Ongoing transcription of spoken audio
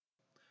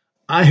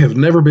I have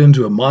never been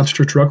to a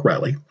monster truck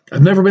rally.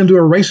 I've never been to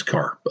a race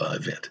car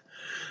event,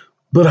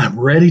 but I'm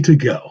ready to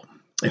go.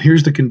 And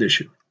here's the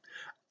condition.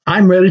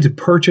 I'm ready to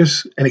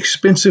purchase an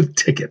expensive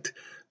ticket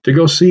to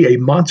go see a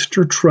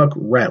monster truck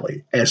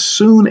rally as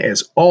soon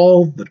as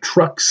all the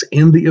trucks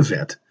in the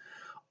event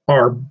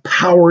are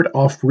powered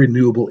off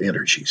renewable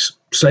energies,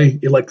 say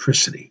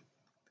electricity.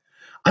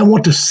 I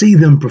want to see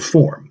them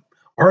perform.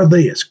 Are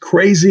they as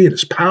crazy and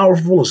as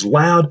powerful, as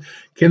loud?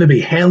 Can they be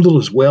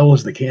handled as well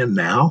as they can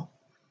now?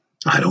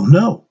 I don't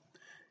know.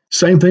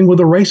 Same thing with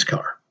a race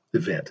car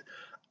event.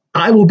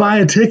 I will buy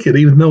a ticket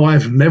even though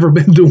I've never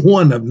been to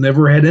one. I've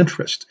never had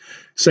interest.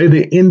 Say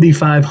the Indy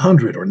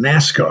 500 or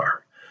NASCAR.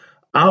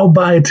 I'll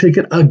buy a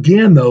ticket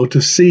again, though, to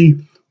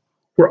see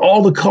where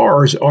all the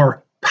cars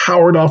are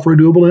powered off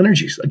renewable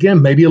energies.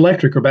 Again, maybe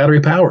electric or battery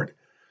powered.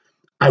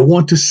 I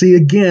want to see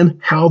again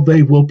how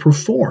they will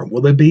perform.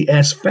 Will they be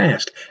as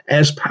fast,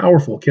 as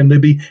powerful? Can they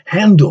be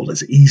handled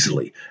as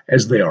easily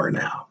as they are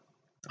now?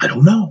 I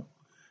don't know.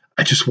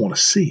 I just want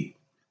to see.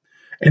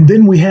 And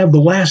then we have the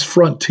last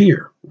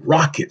frontier,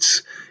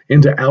 rockets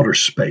into outer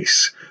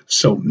space.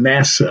 So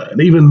NASA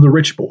and even the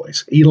rich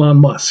boys,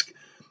 Elon Musk,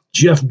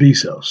 Jeff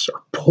Bezos,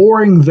 are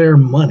pouring their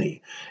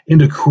money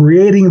into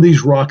creating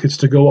these rockets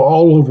to go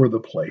all over the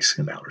place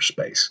in outer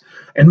space.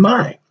 And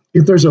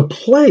if there's a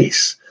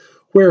place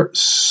where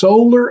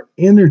solar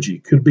energy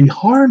could be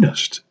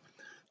harnessed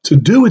to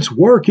do its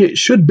work, it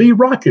should be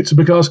rockets,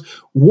 because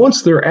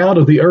once they're out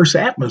of the Earth's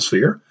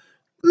atmosphere,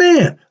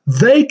 man,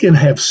 they can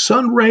have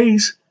sun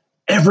rays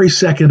every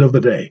second of the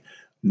day.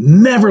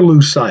 Never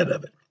lose sight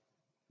of it.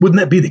 Wouldn't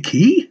that be the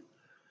key?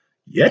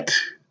 Yet,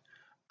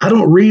 I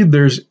don't read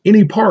there's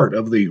any part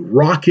of the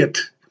rocket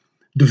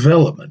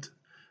development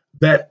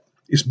that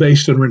is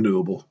based on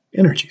renewable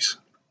energies.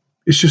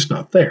 It's just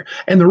not there.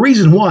 And the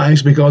reason why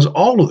is because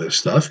all of this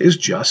stuff is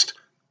just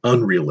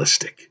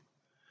unrealistic.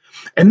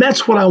 And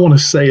that's what I want to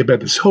say about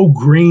this whole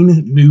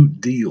Green New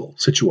Deal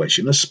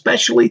situation,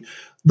 especially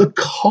the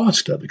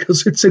cost of it,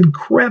 because it's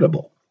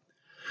incredible.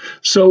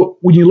 So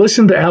when you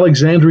listen to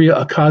Alexandria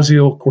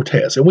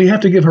Ocasio-Cortez, and we have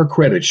to give her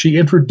credit, she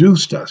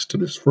introduced us to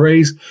this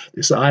phrase,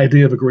 this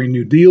idea of a Green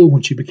New Deal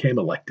when she became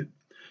elected.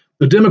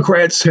 The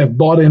Democrats have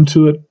bought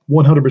into it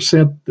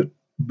 100%.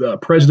 The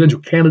presidential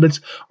candidates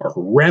are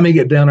ramming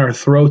it down our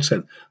throats,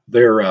 and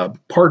their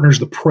partners,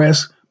 the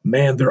press,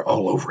 man, they're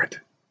all over it.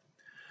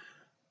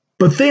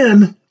 But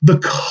then the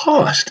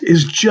cost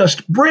is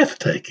just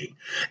breathtaking.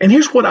 And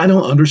here's what I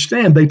don't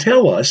understand. They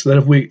tell us that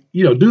if we,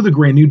 do the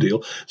Green New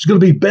Deal, it's going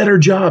to be better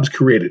jobs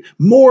created,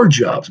 more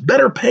jobs,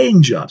 better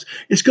paying jobs.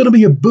 It's going to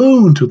be a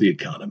boon to the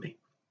economy.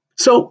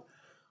 So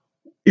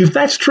if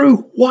that's true,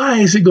 why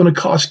is it going to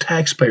cost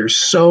taxpayers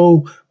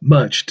so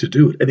much to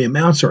do it? And the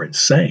amounts are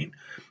insane.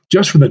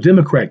 Just from the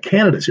Democrat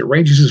candidates, it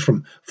ranges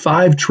from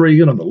 $5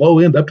 trillion on the low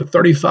end up to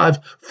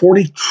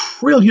 $40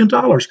 trillion.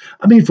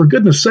 I mean, for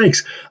goodness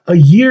sakes, a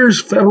year's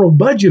federal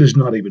budget is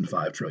not even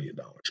 $5 trillion.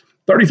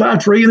 $35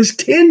 trillion is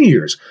 10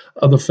 years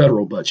of the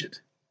federal budget.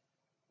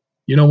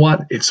 You know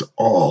what? It's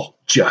all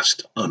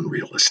just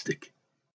unrealistic.